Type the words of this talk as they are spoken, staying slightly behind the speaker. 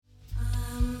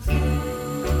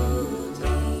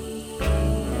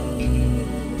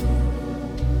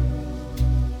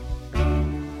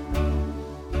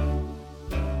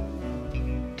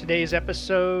Today's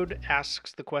episode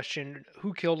asks the question,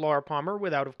 who killed Laura Palmer,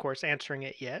 without, of course, answering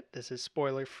it yet. This is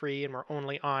spoiler free, and we're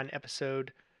only on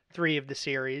episode 3 of the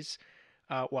series.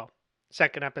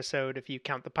 Second episode if you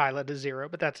count the pilot as 0,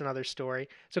 but that's another story.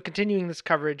 So, continuing this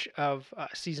coverage of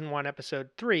season 1,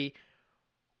 episode 3,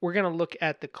 we're going to look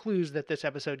at the clues that this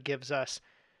episode gives us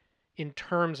in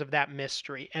terms of that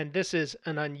mystery. And this is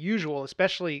an unusual,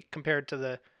 especially compared to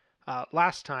the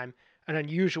last time, an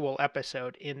unusual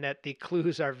episode in that the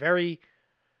clues are very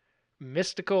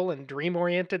mystical and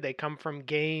dream-oriented. They come from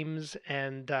games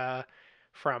and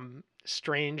from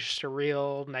strange,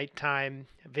 surreal nighttime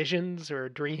visions or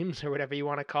dreams or whatever you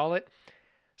want to call it.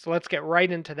 So let's get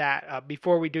right into that.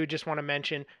 Before we do, just want to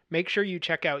mention, make sure you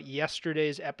check out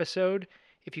yesterday's episode.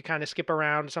 If you kind of skip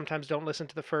around, sometimes don't listen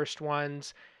to the first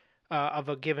ones of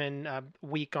a given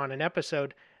week on an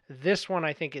episode. This one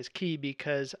I think is key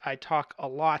because I talk a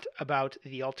lot about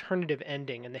the alternative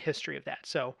ending and the history of that.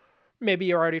 So maybe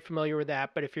you're already familiar with that,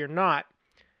 but if you're not,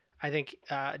 I think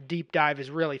deep dive is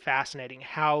really fascinating.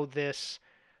 How this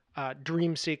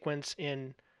dream sequence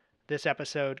in this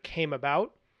episode came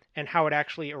about and how it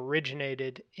actually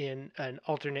originated in an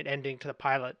alternate ending to the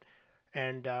pilot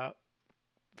and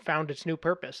found its new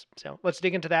purpose. So let's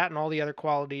dig into that and all the other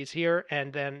qualities here,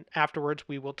 and then afterwards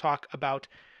we will talk about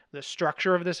the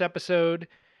structure of this episode,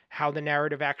 how the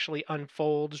narrative actually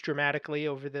unfolds dramatically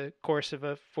over the course of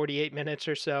 48 minutes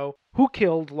or so. Who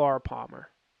killed Laura Palmer?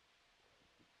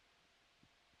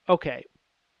 Okay.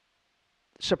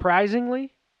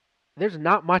 Surprisingly, there's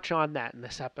not much on that in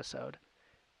this episode.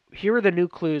 Here are the new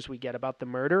clues we get about the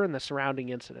murder and the surrounding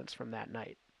incidents from that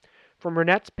night. From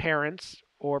Renette's parents,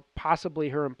 or possibly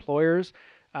her employers,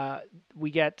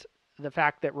 we get the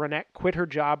fact that Renette quit her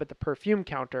job at the perfume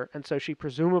counter, and so she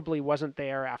presumably wasn't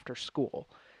there after school.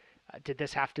 Did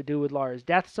this have to do with Laura's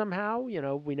death somehow? You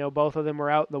know, we know both of them were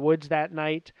out in the woods that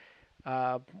night.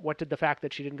 What did the fact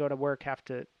that she didn't go to work have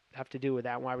to do with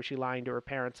that? Why was she lying to her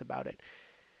parents about it?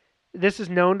 This is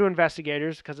known to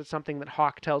investigators because it's something that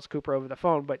Hawk tells Cooper over the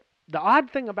phone, but the odd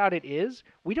thing about it is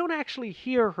we don't actually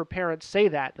hear her parents say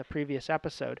that in the previous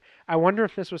episode. I wonder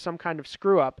if this was some kind of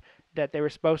screw-up that they were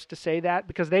supposed to say that,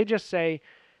 because they just say,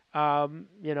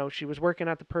 she was working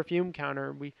at the perfume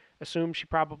counter. We assume she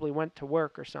probably went to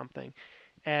work or something.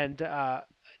 And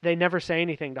they never say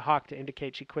anything to Hawk to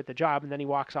indicate she quit the job, and then he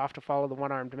walks off to follow the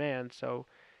one-armed man. So,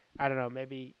 I don't know,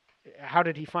 maybe, how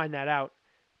did he find that out?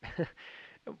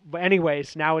 But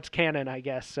anyways, now it's canon, I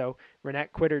guess. So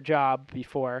Renette quit her job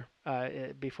before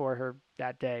her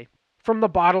that day. From the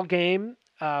bottle game,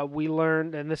 we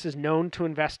learned, and this is known to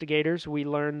investigators, we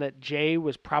learned that Jay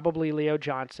was probably Leo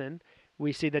Johnson.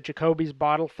 We see that Jacoby's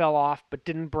bottle fell off but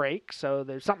didn't break, so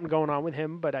there's something going on with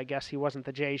him, but I guess he wasn't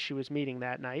the Jay she was meeting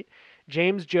that night.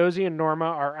 James, Josie, and Norma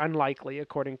are unlikely,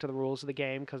 according to the rules of the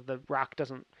game, because the rock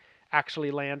doesn't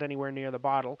actually land anywhere near the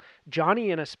bottle.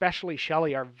 Johnny and especially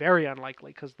Shelley are very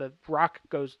unlikely because the rock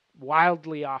goes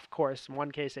wildly off course. In one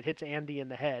case, it hits Andy in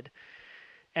the head.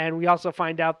 And we also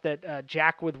find out that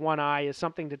Jack with one eye is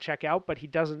something to check out, but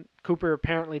Cooper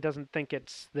apparently doesn't think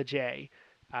it's the J.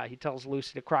 He tells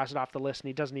Lucy to cross it off the list, and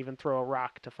he doesn't even throw a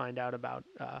rock to find out about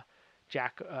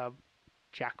Jack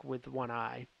with one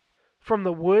eye. From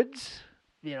the woods,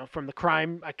 from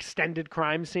the extended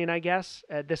crime scene, I guess.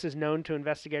 This is known to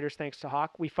investigators thanks to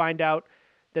Hawk. We find out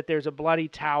that there's a bloody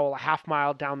towel a half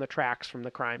mile down the tracks from the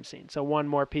crime scene. So one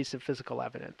more piece of physical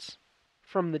evidence.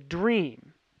 From the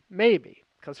dream, maybe,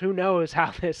 because who knows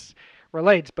how this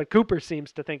relates, but Cooper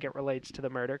seems to think it relates to the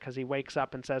murder because he wakes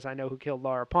up and says, I know who killed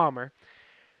Laura Palmer.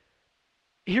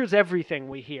 Here's everything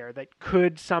we hear that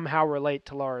could somehow relate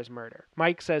to Laura's murder.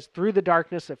 Mike says, through the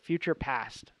darkness of future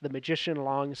past, the magician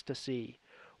longs to see.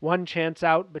 One chance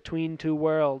out between two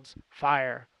worlds,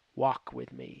 fire, walk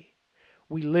with me.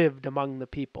 We lived among the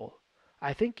people.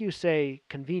 I think you say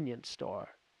convenience store.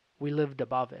 We lived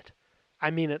above it.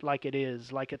 I mean it like it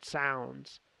is, like it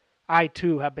sounds. I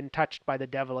too have been touched by the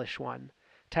devilish one,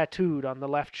 tattooed on the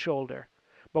left shoulder.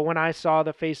 But when I saw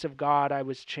the face of God, I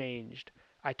was changed.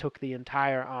 I took the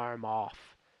entire arm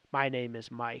off. My name is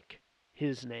Mike.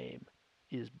 His name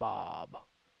is Bob.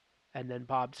 And then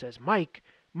Bob says, Mike,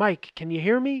 can you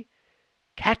hear me?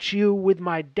 Catch you with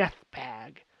my death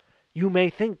bag. You may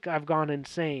think I've gone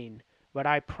insane, but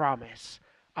I promise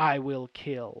I will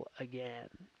kill again.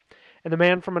 And the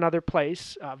man from another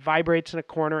place vibrates in a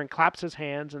corner and claps his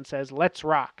hands and says, let's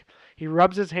rock. He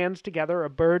rubs his hands together, a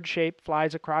bird shape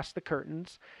flies across the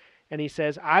curtains, and he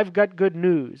says, I've got good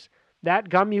news. That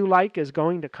gum you like is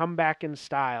going to come back in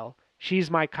style.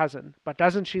 She's my cousin, but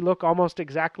doesn't she look almost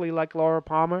exactly like Laura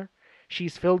Palmer?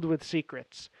 She's filled with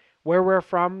secrets. Where we're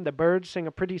from, the birds sing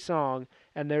a pretty song,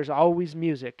 and there's always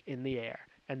music in the air.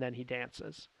 And then he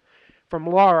dances. From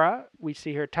Laura, we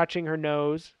see her touching her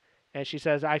nose, and she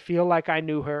says, I feel like I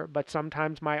knew her, but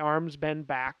sometimes my arms bend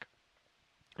back.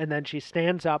 And then she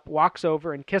stands up, walks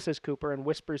over, and kisses Cooper and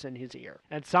whispers in his ear.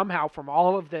 And somehow, from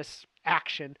all of this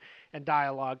action and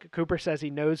dialogue, Cooper says he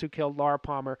knows who killed Laura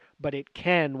Palmer, but it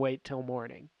can wait till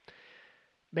morning.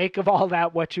 Make of all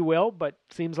that what you will, but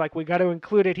seems like we got to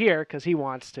include it here because he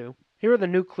wants to. Here are the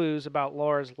new clues about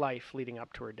Laura's life leading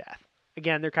up to her death.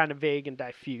 Again, they're kind of vague and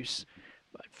diffuse.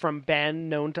 From Ben,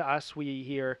 known to us, we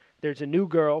hear there's a new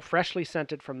girl freshly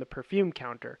scented from the perfume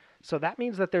counter. So that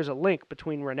means that there's a link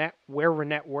between Renette, where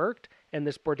Renette worked, and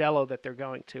this bordello that they're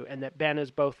going to, and that Ben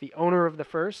is both the owner of the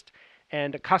first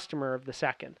and a customer of the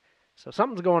second. So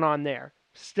something's going on there.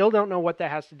 Still don't know what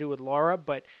that has to do with Laura,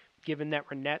 but given that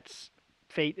Renette's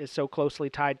fate is so closely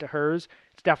tied to hers,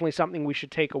 it's definitely something we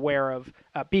should be aware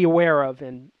of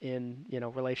in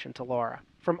relation to Laura.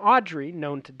 From Audrey,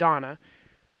 known to Donna,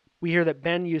 we hear that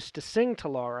Ben used to sing to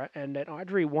Laura, and that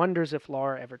Audrey wonders if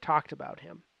Laura ever talked about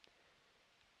him.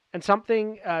 And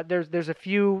there's a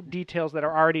few details that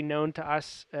are already known to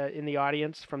us in the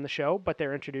audience from the show, but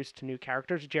they're introduced to new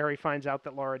characters. Jerry finds out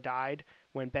that Laura died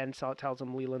when Ben tells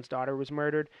him Leland's daughter was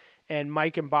murdered, and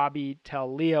Mike and Bobby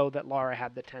tell Leo that Laura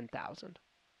had the 10,000.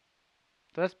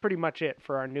 So that's pretty much it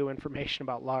for our new information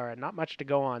about Laura. Not much to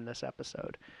go on this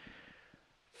episode.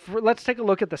 Let's take a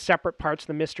look at the separate parts of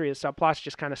the mystery of subplots,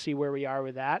 just kind of see where we are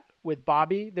with that. With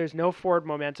Bobby, there's no forward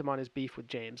momentum on his beef with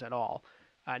James at all.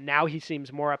 Now he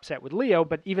seems more upset with Leo,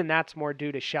 but even that's more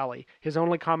due to Shelley. His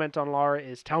only comment on Laura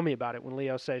is, tell me about it, when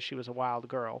Leo says she was a wild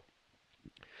girl.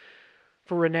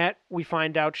 For Renette, we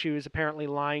find out she was apparently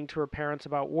lying to her parents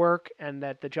about work and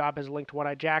that the job has linked to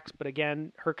One-Eyed Jacks, but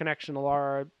again, her connection to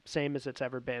Laura, same as it's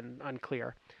ever been,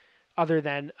 unclear, other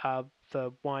than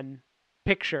the one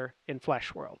picture in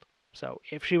Flesh World. So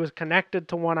if she was connected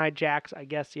to One-Eyed Jacks, I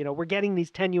guess, we're getting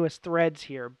these tenuous threads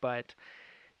here, but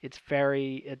it's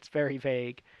very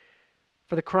vague.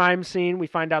 For the crime scene, we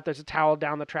find out there's a towel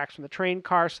down the tracks from the train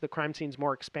car, so the crime scene's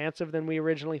more expansive than we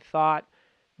originally thought,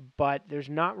 but there's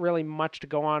not really much to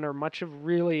go on or much of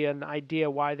really an idea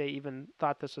why they even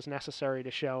thought this was necessary to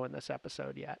show in this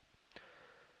episode yet.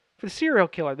 For the serial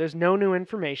killer, there's no new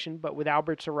information, but with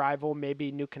Albert's arrival,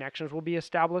 maybe new connections will be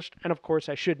established. And of course,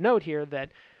 I should note here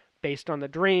that based on the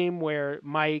dream where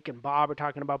Mike and Bob are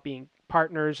talking about being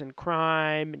partners in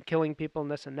crime and killing people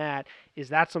and this and that, is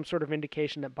that some sort of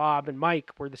indication that Bob and Mike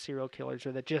were the serial killers,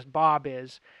 or that just Bob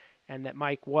is and that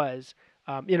Mike was?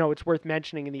 It's worth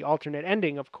mentioning in the alternate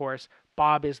ending, of course,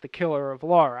 Bob is the killer of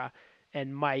Laura,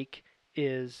 and Mike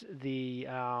is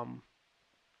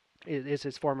is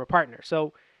his former partner.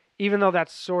 So even though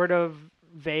that's sort of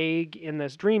vague in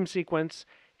this dream sequence,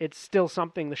 it's still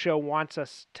something the show wants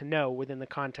us to know within the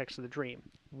context of the dream.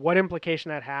 What implication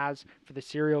that has for the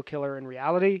serial killer in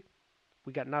reality,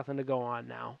 we got nothing to go on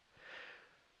now.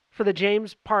 For the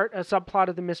James part, a subplot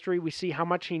of the mystery, we see how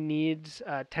much he needs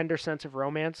a tender sense of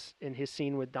romance in his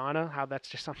scene with Donna, how that's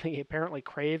just something he apparently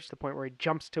craves to the point where he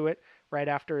jumps to it right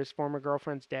after his former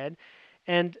girlfriend's dead.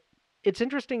 And it's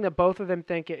interesting that both of them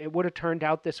think it would have turned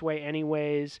out this way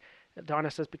anyways.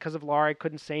 Donna says, because of Laura, I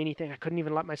couldn't say anything. I couldn't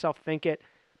even let myself think it.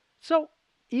 So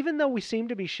even though we seem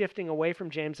to be shifting away from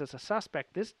James as a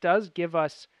suspect, this does give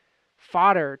us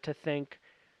fodder to think,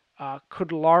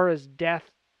 could Laura's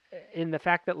death, in the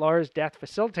fact that Laura's death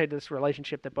facilitated this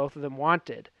relationship that both of them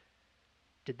wanted,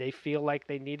 did they feel like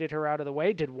they needed her out of the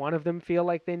way? Did one of them feel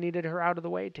like they needed her out of the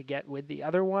way to get with the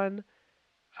other one?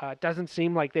 It doesn't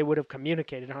seem like they would have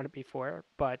communicated on it before,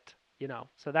 but,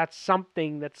 so that's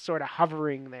something that's sort of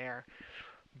hovering there,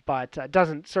 but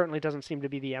certainly doesn't seem to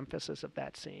be the emphasis of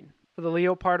that scene. For the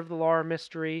Leo part of the Laura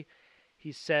mystery,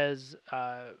 he says,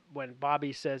 when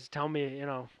Bobby says, tell me,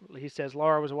 he says,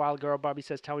 Laura was a wild girl. Bobby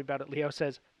says, tell me about it. Leo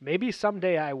says, maybe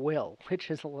someday I will,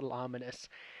 which is a little ominous.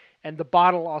 And the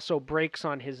bottle also breaks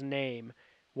on his name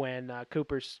when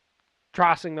Cooper's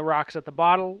tossing the rocks at the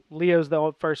bottle. Leo's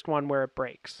the first one where it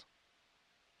breaks.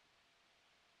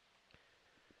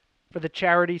 For the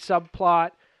charity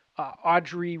subplot,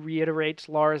 Audrey reiterates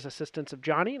Laura's assistance of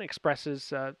Johnny and expresses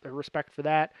her respect for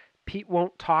that. Pete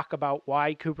won't talk about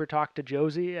why Cooper talked to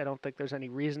Josie. I don't think there's any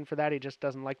reason for that. He just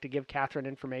doesn't like to give Catherine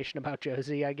information about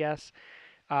Josie, I guess.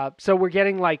 So we're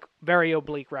getting very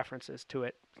oblique references to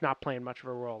it. It's not playing much of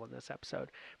a role in this episode.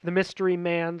 For the mystery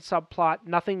man subplot,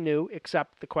 nothing new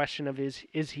except the question of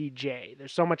is he Jay?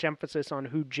 There's so much emphasis on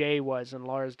who Jay was in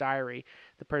Laura's diary,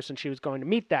 the person she was going to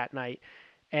meet that night.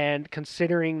 And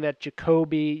considering that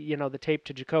Jacoby, the tape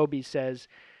to Jacoby says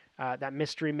that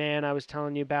mystery man I was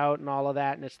telling you about and all of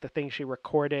that, and it's the thing she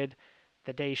recorded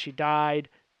the day she died,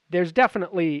 There's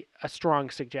definitely a strong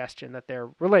suggestion that they're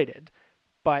related,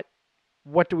 but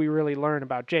what do we really learn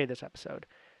about Jay this episode?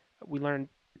 We learn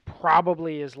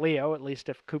probably is Leo, at least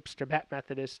if Coop's Tibet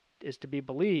method is to be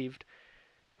believed.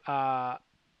 But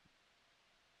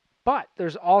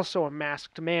there's also a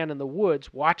masked man in the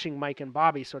woods watching Mike and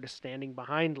Bobby sort of standing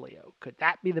behind Leo. Could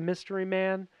that be the mystery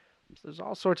man? So there's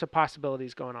all sorts of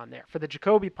possibilities going on there. For the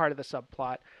Jacoby part of the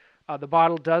subplot, the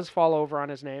bottle does fall over on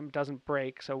his name, doesn't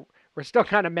break, so we're still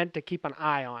kind of meant to keep an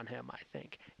eye on him, I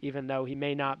think, even though he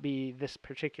may not be this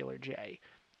particular Jay.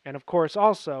 And of course,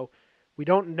 also, we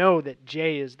don't know that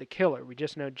Jay is the killer. We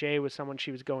just know Jay was someone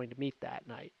she was going to meet that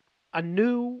night. A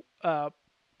new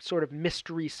sort of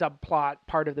mystery subplot,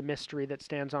 part of the mystery that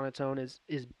stands on its own,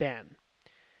 is Ben.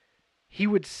 He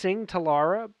would sing to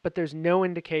Laura, but there's no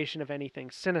indication of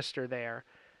anything sinister there.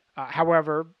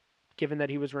 However, given that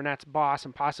he was Renette's boss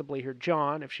and possibly her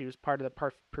John, if she was part of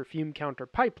the perfume counter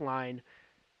pipeline,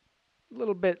 a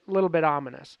little bit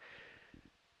ominous.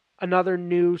 Another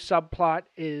new subplot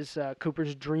is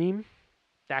Cooper's dream.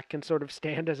 That can sort of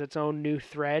stand as its own new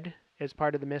thread as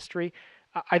part of the mystery.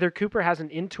 Either Cooper has an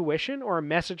intuition or a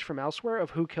message from elsewhere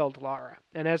of who killed Laura.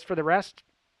 And as for the rest,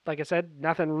 like I said,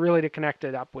 nothing really to connect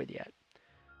it up with yet.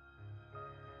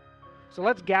 So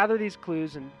let's gather these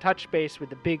clues and touch base with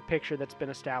the big picture that's been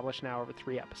established now over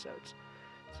 3 episodes.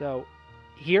 So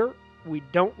here, we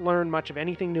don't learn much of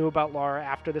anything new about Laura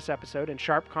after this episode, in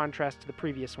sharp contrast to the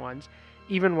previous ones.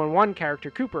 Even when one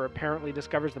character, Cooper, apparently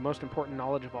discovers the most important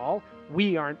knowledge of all,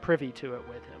 we aren't privy to it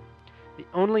with him. The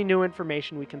only new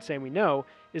information we can say we know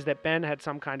is that Ben had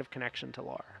some kind of connection to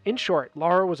Laura. In short,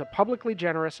 Laura was a publicly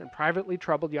generous and privately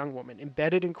troubled young woman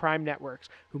embedded in crime networks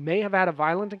who may have had a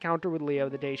violent encounter with Leo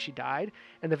the day she died,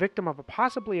 and the victim of a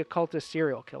possibly occultist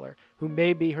serial killer who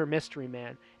may be her mystery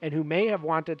man, and who may have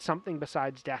wanted something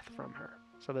besides death from her.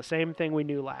 So the same thing we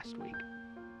knew last week.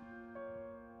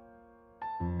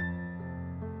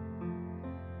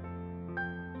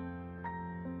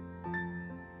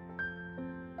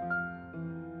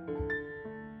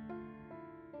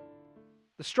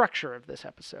 The structure of this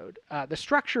episode. The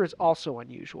structure is also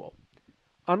unusual.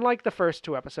 Unlike the first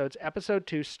 2 episodes, episode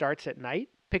 2 starts at night,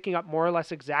 picking up more or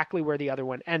less exactly where the other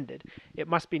one ended. It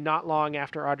must be not long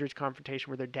after Audrey's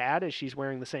confrontation with her dad, as she's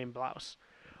wearing the same blouse.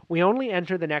 We only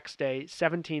enter the next day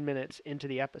 17 minutes into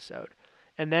the episode,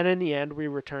 and then in the end we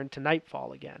return to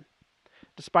nightfall again.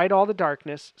 Despite all the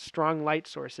darkness, strong light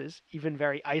sources, even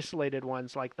very isolated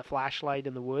ones like the flashlight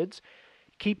in the woods,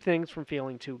 keep things from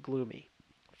feeling too gloomy.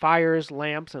 Fires,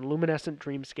 lamps, and luminescent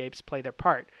dreamscapes play their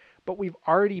part, but we've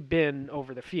already been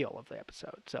over the feel of the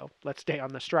episode, so let's stay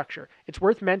on the structure. It's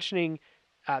worth mentioning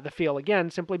the feel again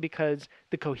simply because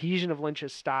the cohesion of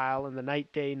Lynch's style and the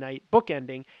night-day-night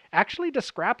bookending actually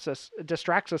distracts us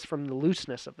from the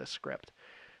looseness of this script.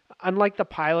 Unlike the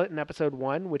pilot in episode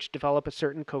 1, which develop a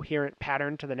certain coherent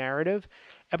pattern to the narrative,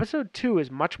 episode 2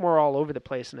 is much more all over the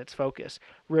place in its focus,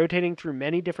 rotating through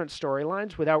many different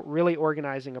storylines without really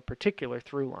organizing a particular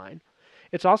through line.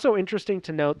 It's also interesting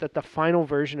to note that the final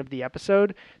version of the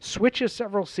episode switches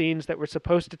several scenes that were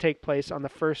supposed to take place on the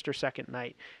first or second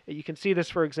night. You can see this,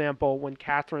 for example, when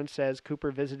Catherine says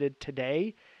Cooper visited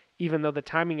today, even though the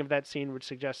timing of that scene would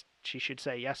suggest she should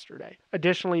say yesterday.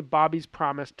 Additionally, Bobby's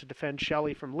promise to defend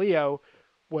Shelley from Leo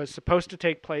was supposed to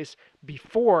take place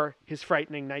before his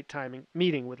frightening nighttime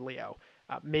meeting with Leo,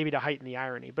 maybe to heighten the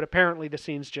irony. But apparently the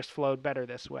scenes just flowed better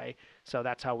this way, so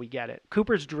that's how we get it.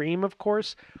 Cooper's dream, of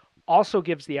course, also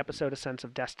gives the episode a sense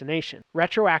of destination,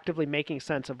 retroactively making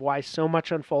sense of why so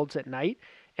much unfolds at night,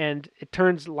 and it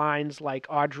turns lines like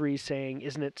Audrey saying,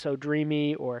 "Isn't it so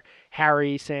dreamy?" or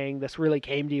Harry saying, "This really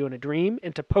came to you in a dream,"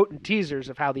 into potent teasers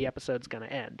of how the episode's going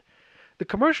to end. The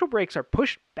commercial breaks are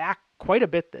pushed back quite a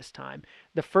bit this time.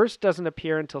 The first doesn't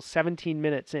appear until 17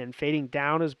 minutes in, fading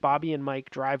down as Bobby and Mike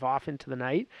drive off into the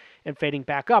night, and fading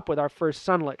back up with our first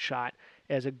sunlit shot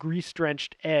as a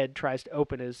grease-drenched Ed tries to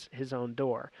open his own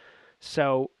door.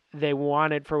 So they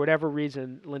wanted, for whatever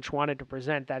reason, Lynch wanted to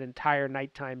present that entire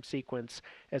nighttime sequence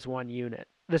as one unit.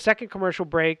 The second commercial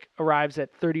break arrives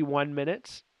at 31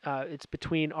 minutes. It's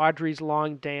between Audrey's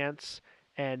long dance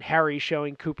and Harry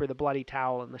showing Cooper the bloody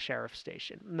towel in the sheriff's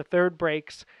station. And the third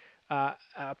breaks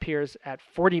appears at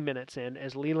 40 minutes in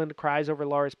as Leland cries over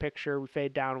Laura's picture. We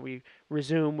fade down. We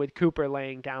resume with Cooper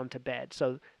laying down to bed.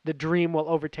 So the dream will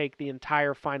overtake the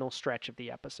entire final stretch of the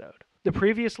episode. The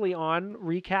previously on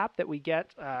recap that we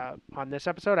get on this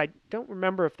episode, I don't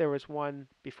remember if there was one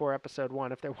before episode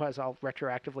 1. If there was, I'll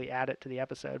retroactively add it to the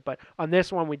episode. But on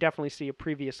this one, we definitely see a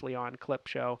previously on clip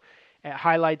show. It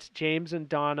highlights James and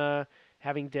Donna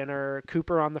having dinner,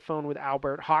 Cooper on the phone with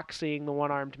Albert, Hawk seeing the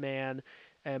one-armed man,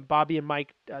 and Bobby and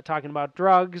Mike talking about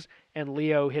drugs, and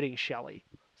Leo hitting Shelley.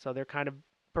 So they're kind of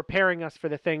preparing us for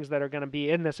the things that are going to be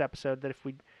in this episode that if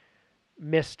we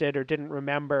missed it or didn't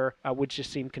remember would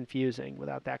just seem confusing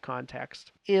without that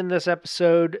context. In this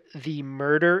episode, the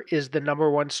murder is the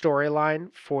number one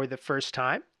storyline for the first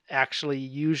time. Actually,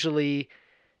 usually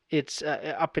it's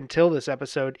up until this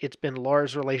episode, it's been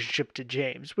Laura's relationship to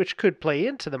James, which could play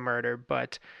into the murder,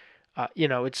 but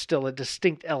it's still a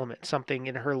distinct element, something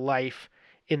in her life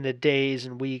in the days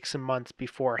and weeks and months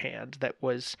beforehand that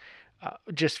was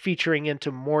just featuring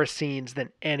into more scenes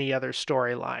than any other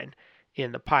storyline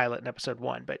in the pilot in episode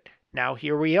 1. But now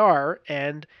here we are,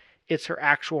 and it's her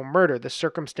actual murder, the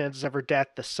circumstances of her death,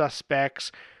 the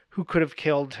suspects, who could have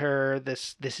killed her,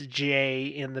 this J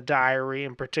in the diary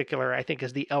in particular, I think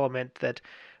is the element that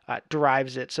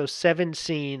drives it. So 7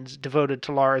 scenes devoted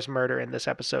to Laura's murder in this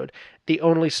episode. The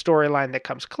only storyline that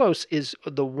comes close is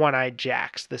the One-Eyed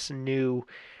Jacks, this new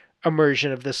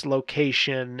immersion of this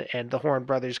location and the Horn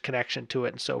brothers' connection to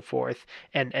it and so forth,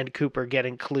 and Cooper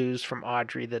getting clues from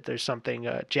Audrey that there's something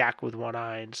Jack with one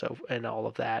eye and all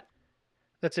of that.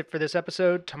 That's it for this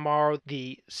episode. Tomorrow,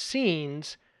 the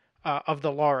scenes of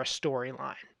the Laura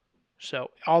storyline. So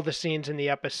all the scenes in the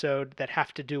episode that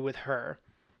have to do with her,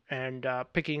 and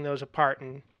picking those apart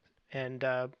and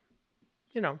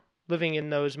living in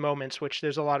those moments, which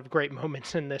there's a lot of great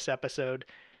moments in this episode.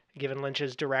 Given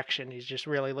Lynch's direction, he's just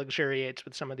really luxuriates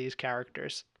with some of these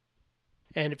characters.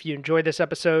 And if you enjoyed this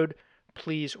episode,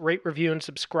 please rate, review, and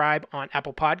subscribe on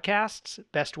Apple Podcasts.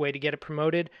 Best way to get it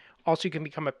promoted. Also, you can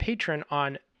become a patron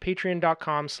on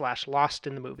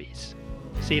patreon.com/lostinthemovies.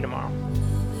 See you tomorrow.